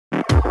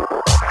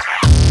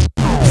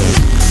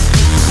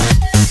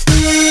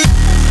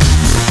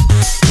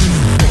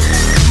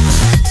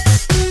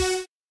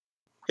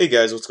Hey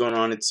guys, what's going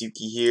on? It's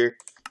Yuki here,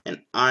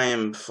 and I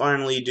am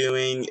finally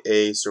doing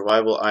a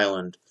survival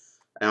island.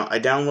 Now, I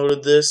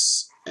downloaded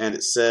this, and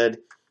it said,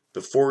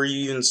 before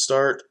you even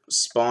start,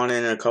 spawn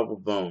in a couple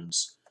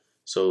bones.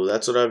 So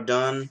that's what I've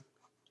done,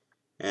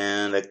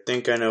 and I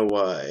think I know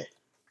why.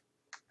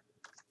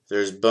 If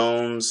there's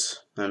bones,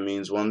 that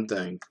means one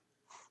thing.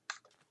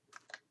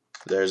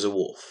 There's a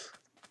wolf.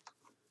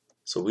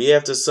 So we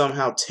have to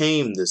somehow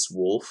tame this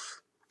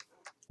wolf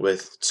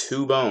with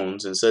 2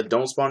 bones, and said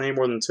don't spawn any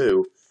more than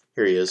 2.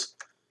 Here he is.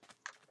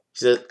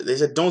 They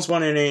said don't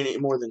spawn in any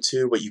more than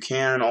 2, but you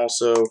can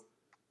also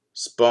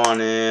spawn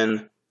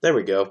in. There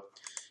we go.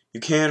 You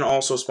can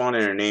also spawn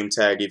in a name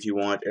tag if you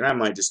want, and I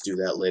might just do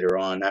that later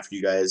on after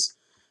you guys.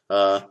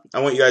 I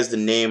want you guys to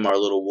name our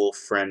little wolf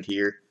friend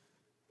here.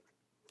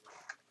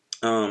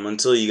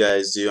 Until you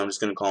guys do, I'm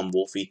just gonna call him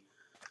Wolfie.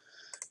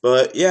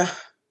 But yeah,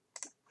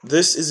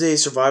 this is a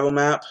survival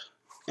map,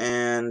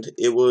 and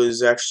it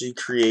was actually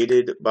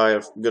created by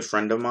a good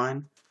friend of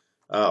mine.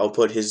 I'll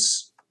put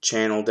his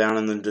channel down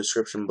in the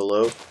description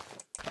below.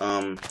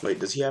 Wait,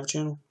 does he have a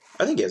channel?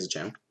 I think he has a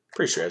channel.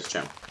 Pretty sure he has a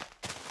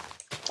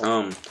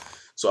channel.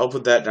 So I'll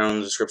put that down in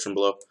the description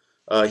below.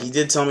 He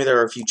did tell me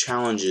there are a few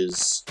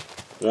challenges.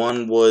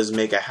 One was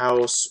make a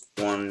house.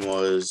 One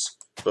was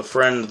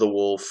befriend the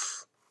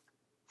wolf.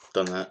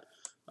 Done that.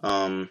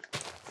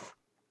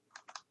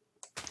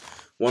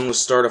 One was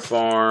start a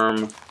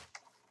farm.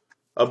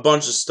 A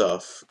bunch of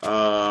stuff.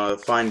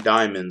 Find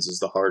diamonds is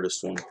the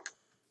hardest one.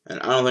 And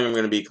I don't think I'm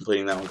going to be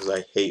completing that one because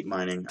I hate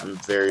mining. I'm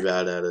very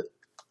bad at it.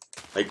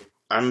 Like,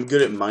 I'm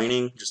good at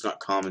mining, just not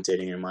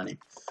commentating and mining.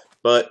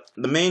 But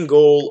the main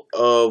goal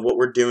of what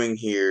we're doing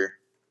here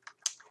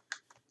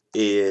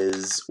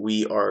is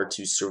we are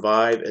to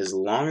survive as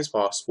long as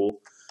possible.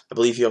 I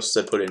believe he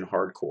also said put it in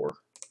hardcore.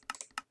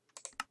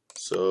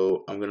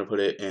 So I'm going to put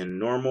it in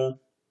normal.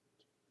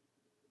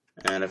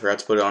 And I forgot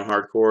to put it on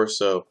hardcore,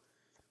 so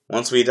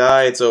once we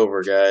die, it's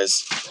over,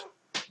 guys.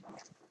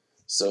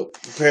 So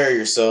prepare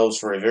yourselves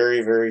for a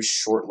very, very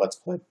short Let's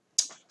Play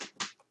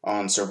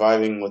on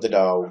surviving with a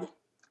dog.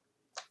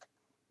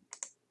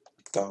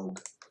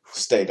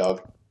 Stay,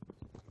 dog.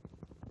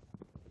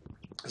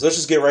 So let's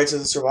just get right to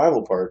the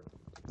survival part.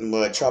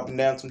 By chopping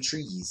down some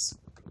trees.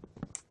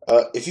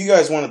 If you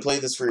guys want to play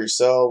this for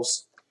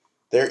yourselves,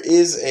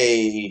 there's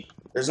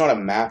not a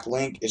map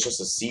link, it's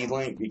just a seed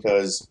link,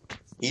 because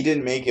he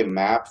didn't make a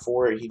map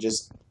for it, he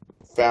just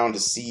found a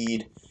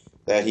seed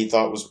that he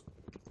thought was,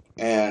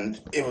 and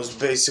it was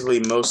basically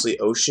mostly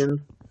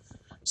ocean,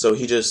 so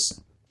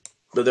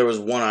but there was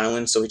one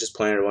island, so he just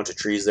planted a bunch of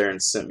trees there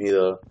and sent me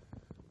the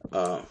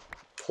whole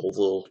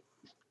little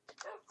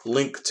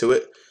link to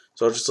it.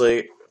 So I was just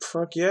like,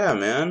 fuck yeah,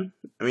 man.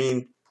 I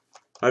mean,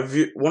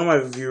 one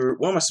of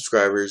my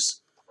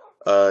subscribers,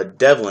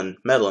 Devlin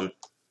Medlin,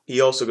 he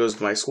also goes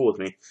to my school with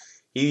me.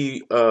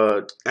 He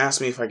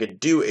asked me if I could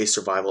do a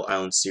survival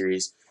island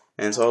series,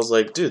 and so I was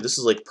like, dude, this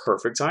is like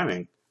perfect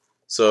timing.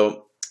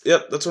 So,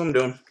 yep, that's what I'm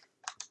doing.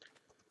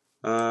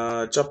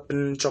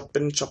 Chopping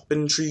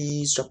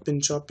trees, chopping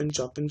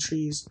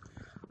trees.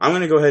 I'm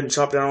gonna go ahead and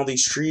chop down all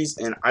these trees,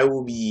 and I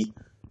will be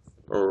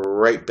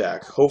right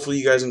back. Hopefully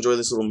you guys enjoy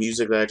this little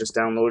music that I just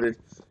downloaded.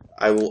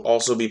 I will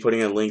also be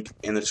putting a link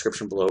in the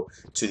description below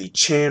to the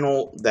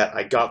channel that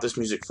I got this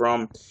music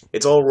from.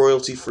 It's all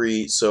royalty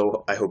free,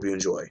 so I hope you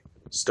enjoy.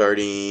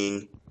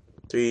 Starting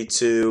 3,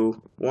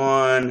 2,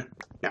 1,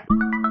 now.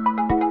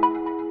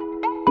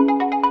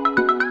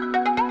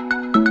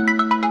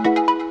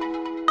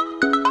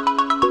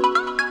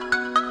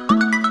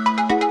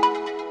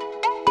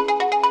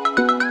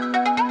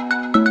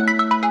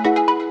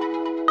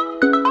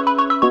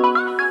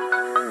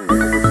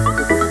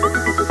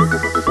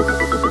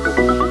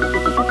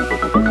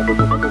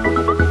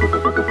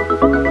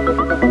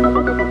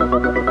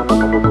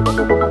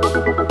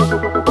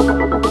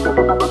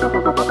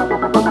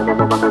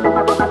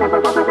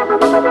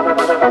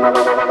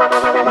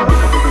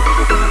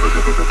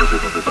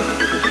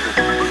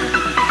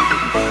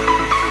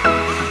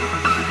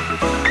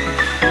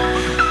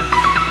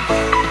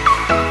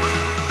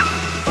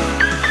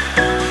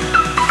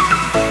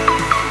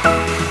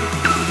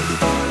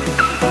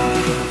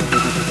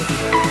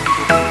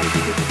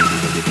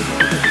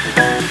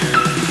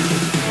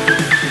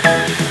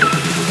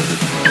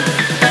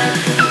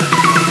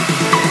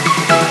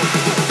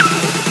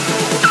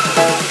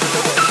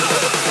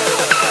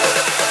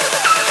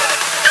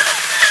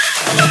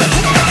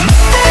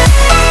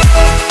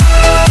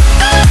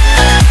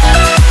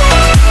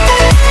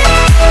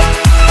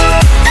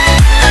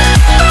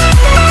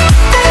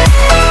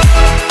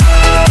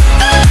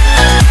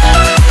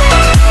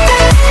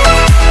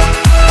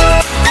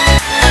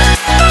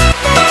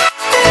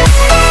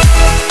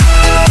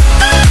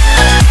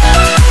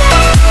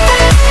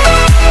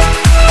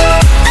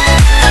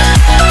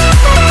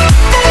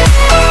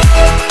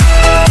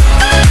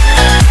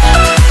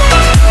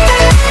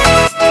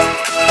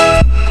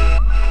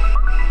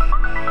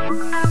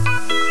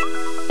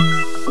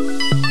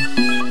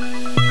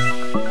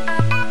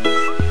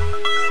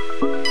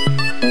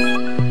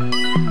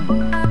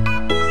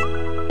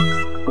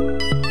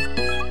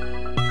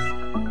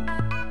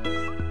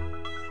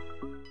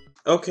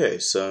 Okay,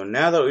 so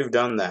now that we've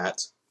done that,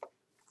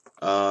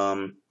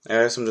 I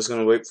guess I'm just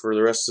gonna wait for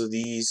the rest of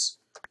these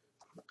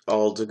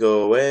all to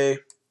go away,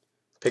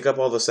 pick up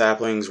all the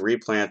saplings,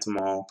 replant them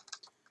all,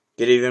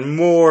 get even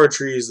more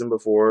trees than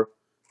before.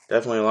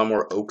 Definitely a lot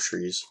more oak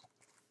trees.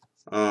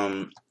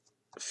 A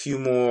few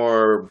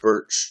more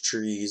birch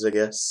trees, I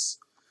guess.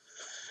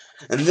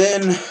 And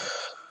then,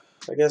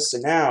 I guess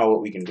now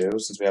what we can do,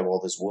 since we have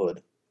all this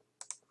wood,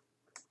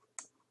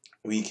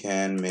 we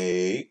can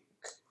make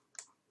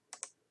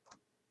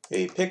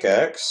a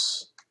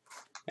pickaxe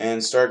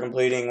and start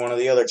completing one of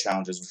the other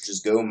challenges, which is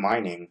go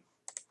mining.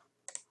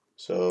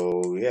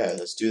 So yeah,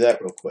 let's do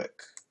that real quick.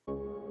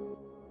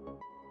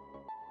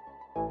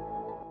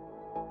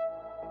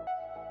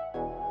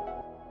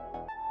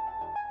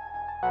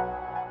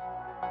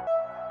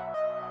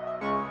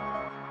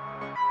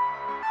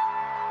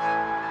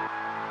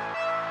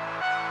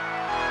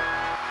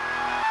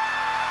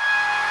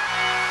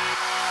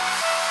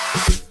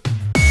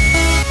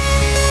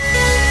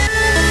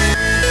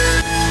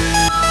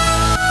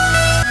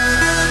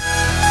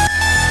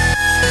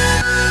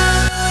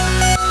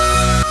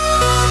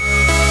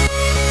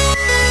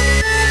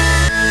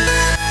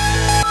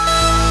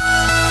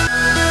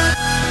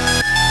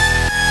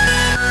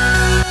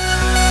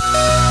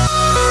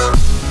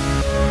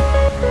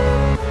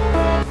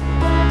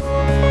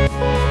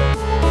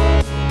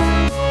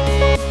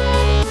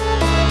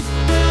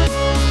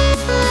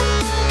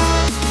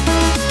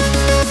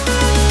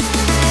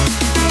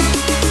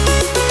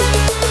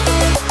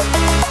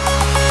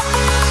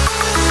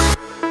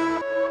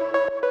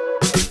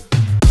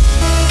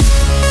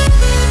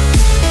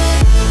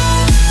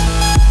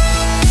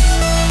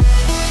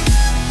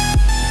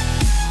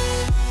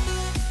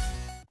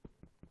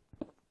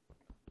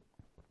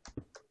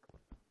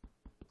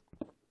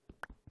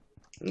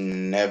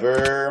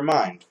 Never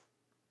mind.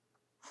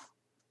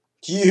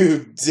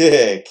 You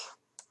dick.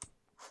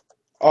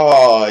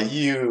 Aw,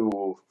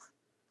 you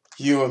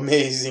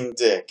amazing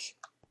dick.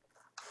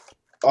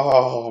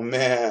 Oh,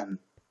 man.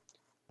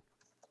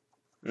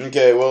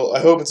 Okay, well, I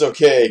hope it's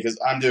okay, because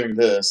I'm doing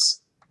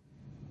this.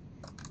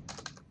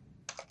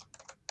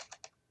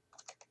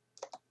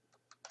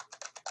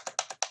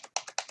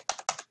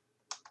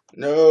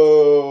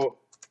 No.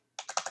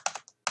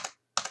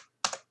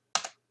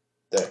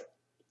 There.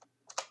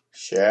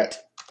 Shit.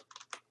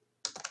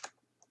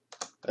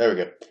 There we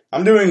go.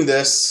 I'm doing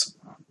this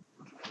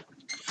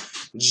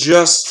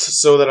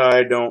just so that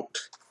I don't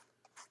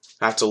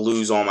have to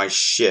lose all my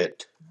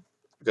shit,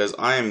 because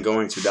I am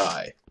going to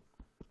die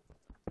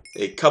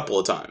a couple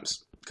of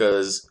times,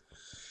 because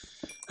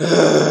you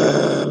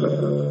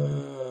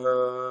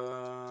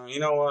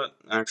know what,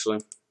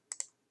 actually,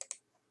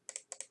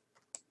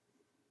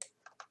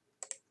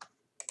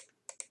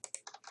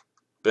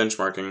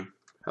 benchmarking,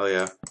 hell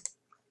yeah.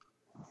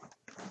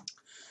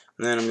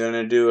 And then I'm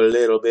gonna do a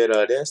little bit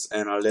of this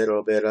and a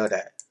little bit of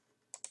that.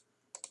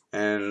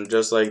 And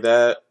just like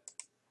that,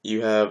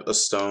 you have a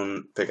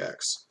stone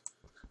pickaxe.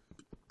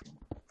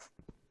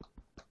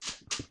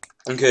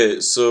 Okay,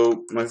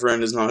 so my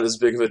friend is not as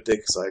big of a dick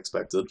as I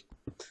expected.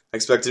 I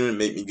expected him to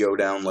make me go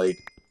down like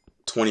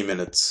 20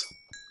 minutes.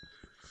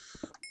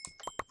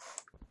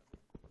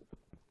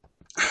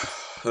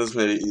 This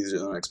made it easier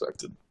than I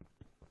expected.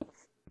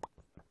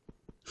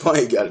 Why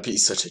you gotta be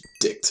such a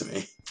dick to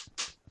me?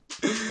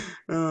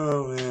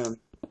 Oh, man.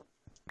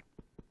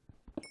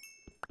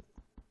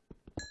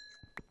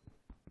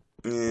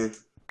 Yeah,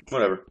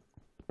 whatever.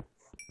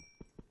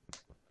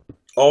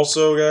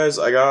 Also, guys,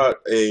 I got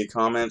a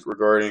comment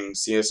regarding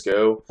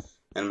CSGO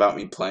and about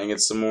me playing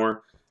it some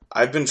more.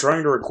 I've been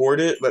trying to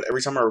record it, but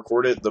every time I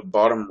record it, the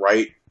bottom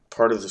right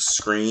part of the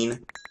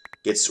screen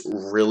gets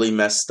really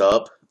messed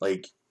up.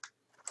 Like,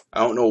 I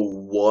don't know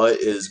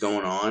what is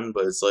going on,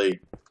 but it's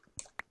like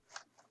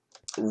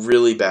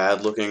really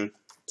bad looking.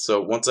 So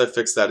once I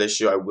fix that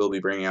issue, I will be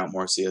bringing out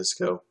more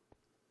CSGO.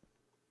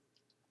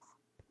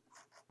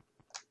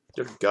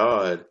 Dear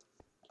God.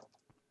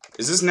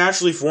 Is this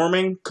naturally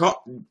forming?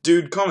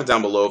 Dude, comment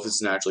down below if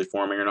it's naturally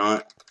forming or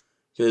not.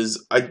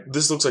 Because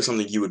this looks like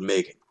something you would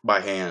make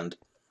by hand.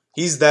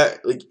 He's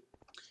that, like,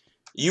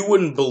 you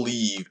wouldn't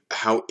believe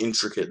how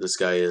intricate this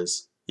guy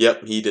is.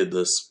 Yep, he did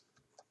this.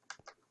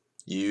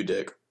 You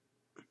dick.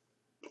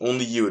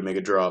 Only you would make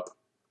a drop.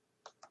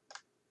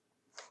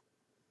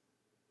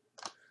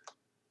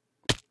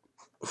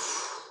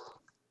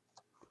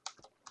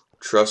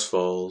 Trust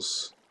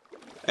falls.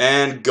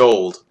 And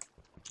gold.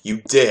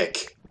 You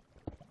dick.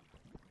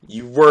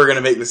 You were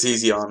gonna make this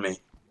easy on me.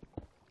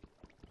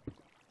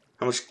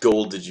 How much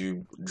gold did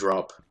you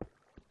drop?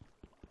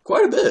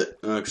 Quite a bit,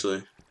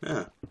 actually.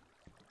 Yeah.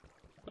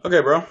 Okay,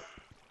 bro. Am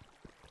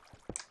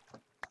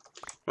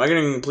I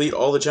gonna complete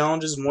all the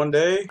challenges in one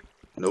day?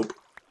 Nope.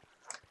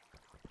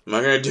 Am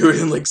I gonna do it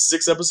in like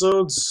 6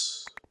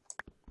 episodes?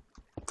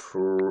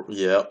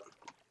 Yep.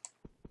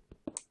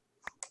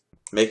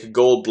 Make a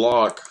gold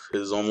block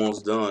is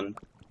almost done.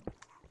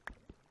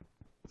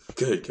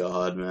 Good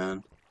God,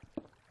 man.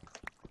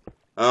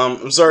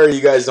 I'm sorry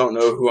you guys don't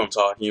know who I'm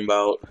talking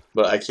about,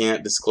 but I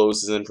can't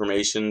disclose his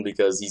information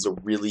because he's a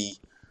really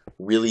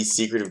really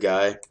secretive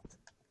guy.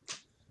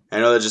 I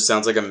know that just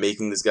sounds like I'm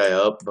making this guy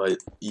up, but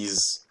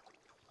he's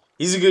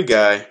a good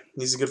guy.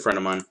 He's a good friend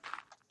of mine.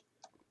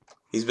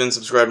 He's been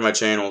subscribed to my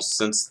channel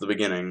since the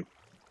beginning.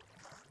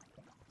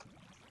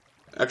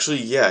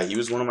 Actually, yeah, he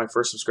was one of my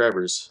first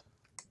subscribers.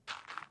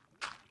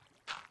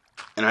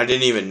 And I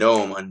didn't even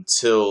know him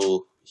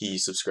until he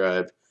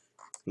subscribed.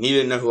 And he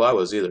didn't know who I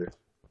was either.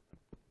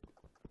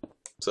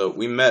 So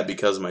we met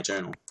because of my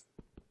channel.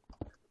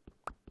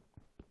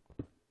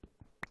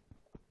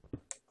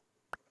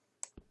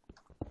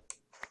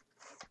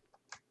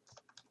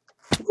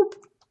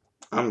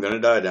 I'm gonna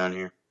die down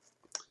here.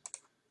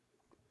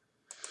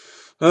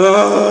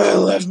 Oh, I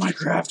left my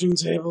crafting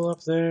table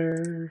up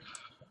there.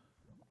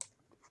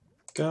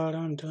 God,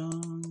 I'm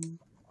done.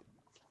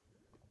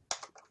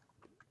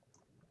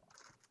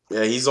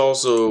 Yeah, he's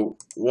also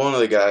one of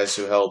the guys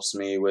who helps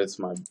me with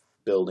my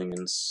building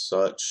and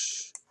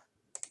such.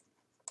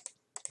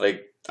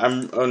 Like,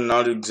 I'm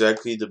not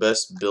exactly the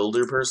best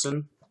builder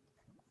person,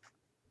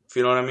 if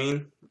you know what I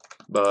mean.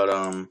 But,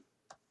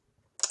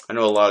 I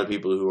know a lot of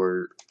people who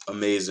are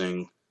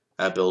amazing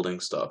at building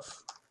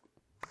stuff.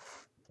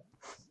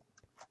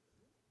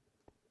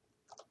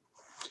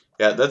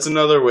 Yeah, that's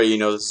another way you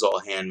know this is all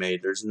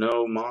handmade. There's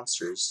no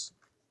monsters.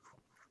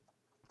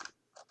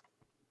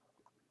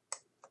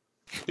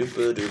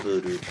 Doopa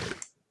doopa doopa.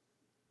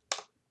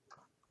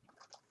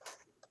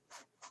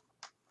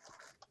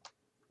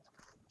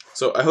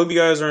 So I hope you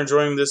guys are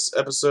enjoying this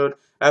episode.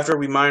 After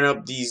we mine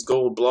up these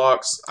gold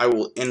blocks, I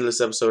will end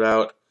this episode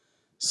out.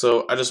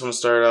 So I just want to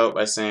start out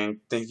by saying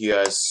thank you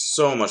guys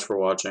so much for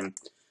watching.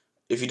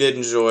 If you did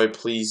enjoy,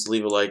 please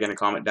leave a like and a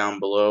comment down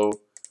below.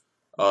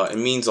 It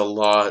means a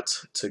lot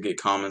to get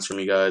comments from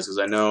you guys, because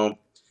I know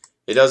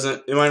it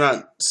might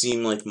not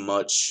seem like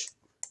much,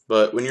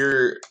 but when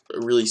you're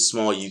a really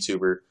small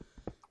YouTuber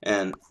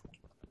and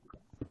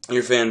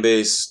your fan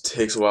base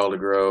takes a while to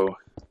grow,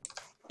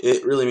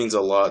 it really means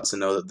a lot to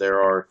know that there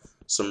are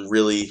some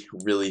really,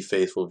 really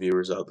faithful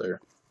viewers out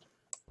there.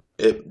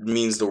 It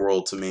means the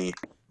world to me.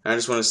 And I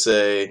just want to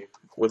say,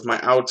 with my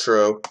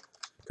outro,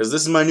 because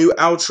this is my new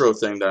outro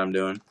thing that I'm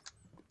doing,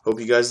 hope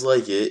you guys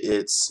like it.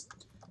 It's,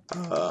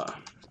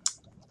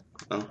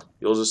 well,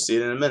 you'll just see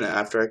it in a minute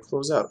after I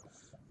close out.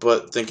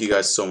 But thank you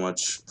guys so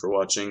much for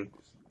watching.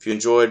 If you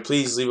enjoyed,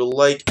 please leave a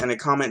like and a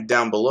comment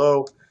down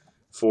below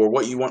for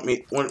what you want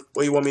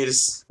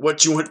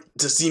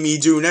to see me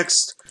do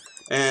next.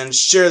 And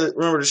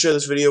remember to share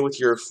this video with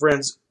your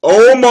friends.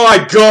 Oh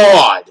my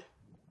God!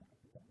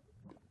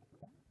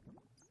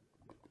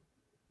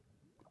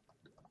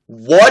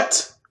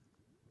 What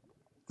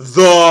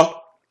the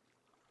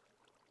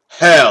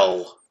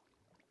hell?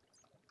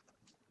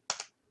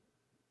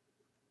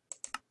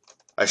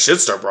 I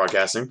should start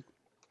broadcasting.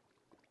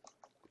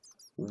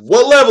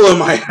 What level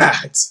am I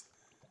at?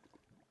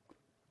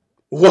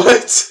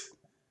 What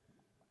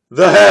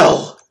the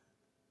hell?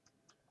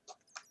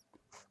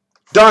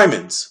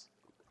 Diamonds.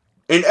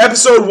 In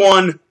episode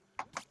 1,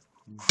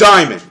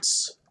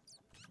 diamonds.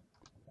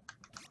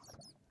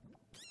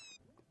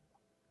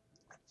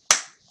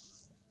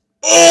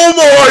 Oh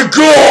my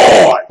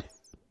God!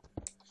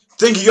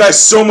 Thank you guys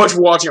so much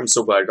for watching. I'm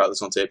so glad I got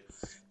this on tape.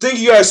 Thank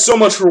you guys so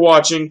much for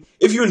watching.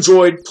 If you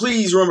enjoyed,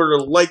 please remember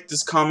to like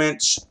this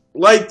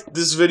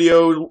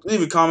video,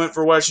 leave a comment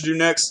for what I should do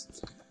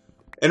next.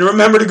 And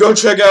remember to go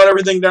check out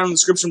everything down in the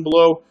description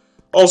below.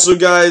 Also,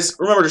 guys,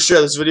 remember to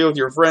share this video with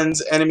your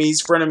friends,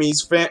 enemies,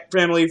 frenemies,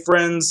 family,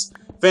 friends,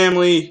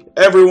 family,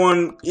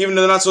 everyone, even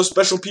the not so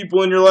special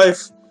people in your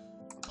life.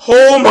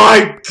 Oh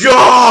my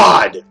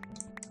God!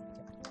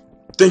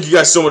 Thank you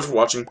guys so much for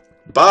watching.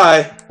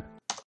 Bye!